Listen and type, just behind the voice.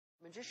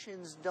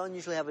Magicians don't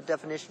usually have a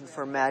definition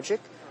for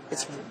magic.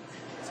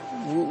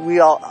 We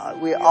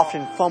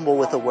often fumble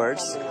with the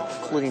words,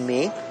 including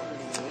me.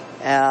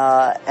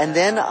 And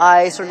then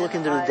I started looking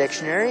into the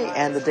dictionary,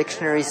 and the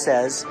dictionary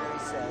says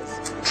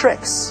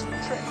tricks.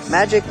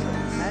 Magic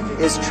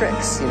is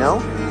tricks, you know?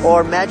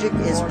 Or magic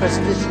is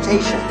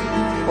prestidigitation.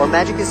 Or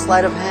magic is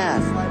sleight of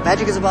hand.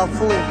 Magic is about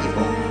fooling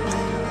people.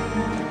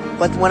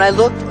 But when I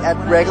looked at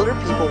regular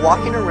people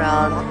walking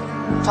around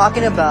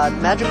talking about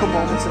magical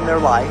moments in their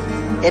life,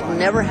 it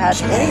never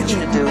had anything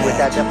to do with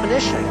that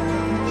definition.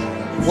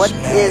 What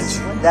is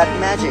that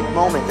magic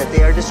moment that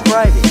they are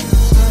describing?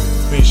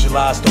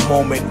 Visualize the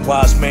moment,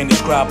 wise men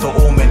describe the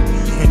omen.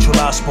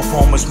 Visualize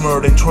performance,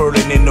 murdering,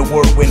 twirling in the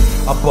whirlwind.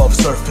 Above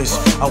surface,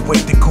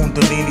 awake the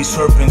kundalini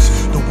serpents.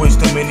 The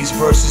wisdom in these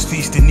verses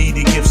feeds the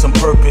needy, gives them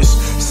purpose.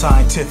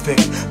 Scientific,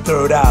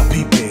 third eye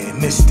peeping,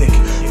 mystic.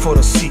 For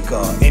the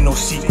seeker, ain't no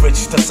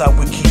secrets, that's how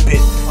we keep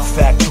it.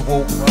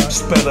 Factual,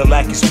 spell it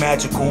like it's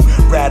magical.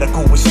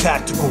 Radical is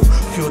tactical,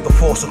 feel the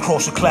force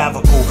across your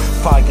clavicle.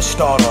 Fire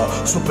starter,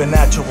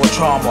 supernatural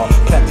trauma.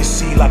 Plant the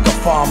seed like a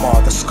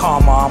farmer, that's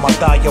karma, I'm a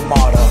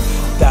diamata.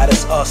 That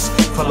is us,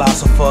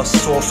 philosophers,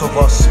 source of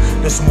us.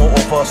 There's more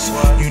of us,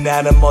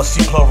 unanimous,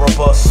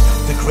 pluribus.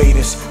 The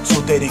greatest,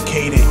 so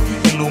dedicated,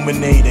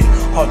 illuminated.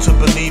 Hard to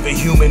believe a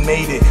human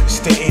made it,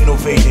 stay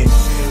innovated.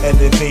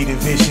 Elevated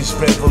visions,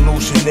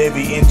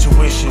 revolutionary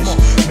intuitions.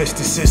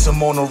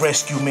 Mysticism on a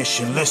rescue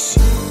mission,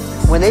 listen.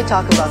 When they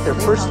talk about their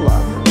first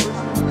love,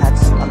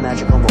 that's a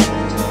magical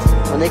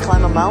moment. When they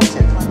climb a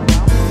mountain,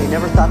 they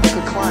never thought they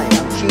could climb,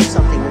 achieve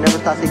something they never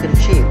thought they could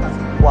achieve.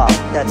 Wow,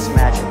 that's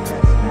magic.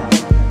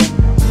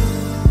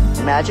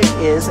 Magic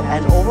is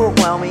an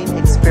overwhelming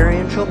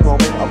experiential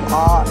moment of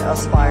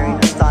awe-inspiring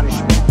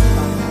astonishment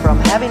from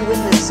having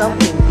witnessed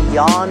something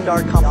beyond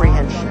our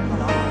comprehension.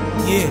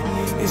 Yeah,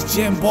 it's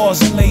gem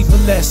bars and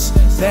label-S.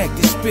 Back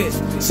to spit,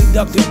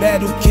 seductive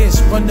battle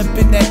kiss. Run up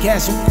in that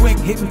castle quick,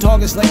 hitting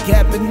targets like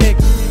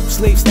Kaepernick.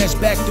 Slave snatch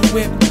back the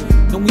whip.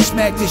 Then we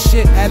smack this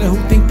shit out of who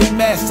think they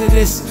master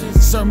this.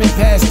 Sermon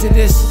pass to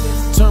this.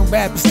 Turn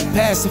rappers to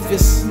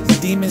pacifists.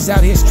 Demons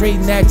out here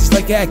straighten actors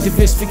like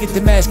activists. Forget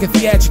the mask and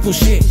theatrical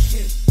shit.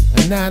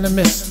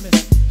 Anonymous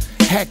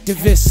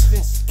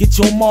hacktivists. Get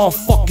your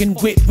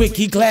motherfucking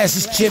wiki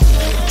glasses chipped.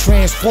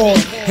 Transform,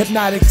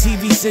 hypnotic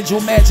TV sigil,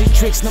 magic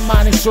tricks,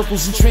 mnemonic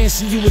circles, and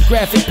trancing you with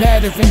graphic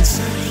patterns.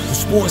 The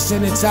sports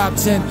in the top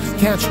 10,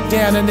 count you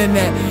down and then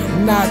that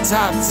not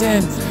top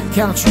 10,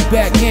 count you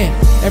back in.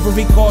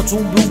 Every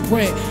cartoon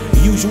blueprint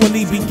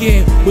usually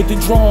begin with the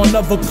drawing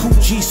of a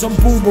coochie, some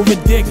boob or a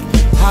dick.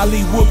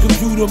 Hollywood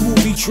computer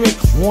movie trick.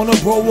 Warner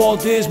Bros. All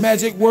this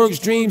magic works,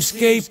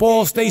 dreamscape,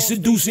 all stay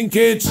seducing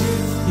kids.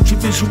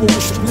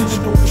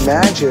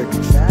 Magic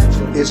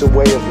is a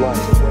way of life.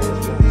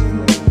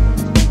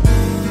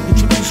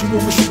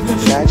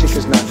 Magic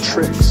is not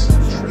tricks,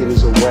 it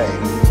is a way.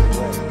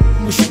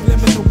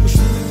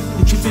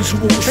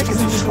 Trick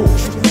is a tool,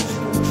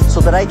 so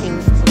that I can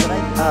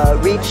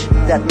reach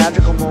that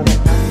magical moment.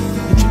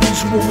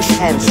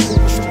 Hence,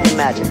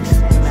 magic.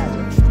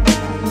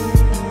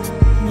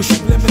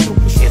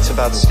 It's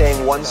about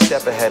staying one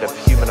step ahead of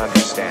human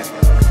understanding,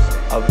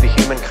 of the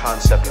human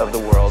concept of the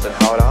world and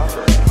how it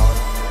operates.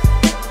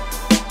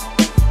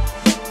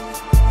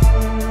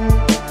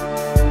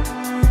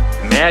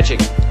 Magic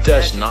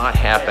does not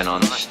happen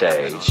on the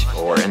stage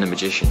or in the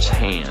magician's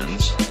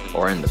hands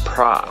or in the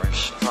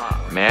props.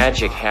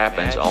 Magic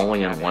happens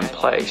only in one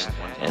place,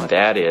 and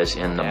that is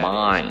in the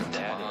mind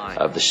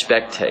of the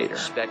spectator.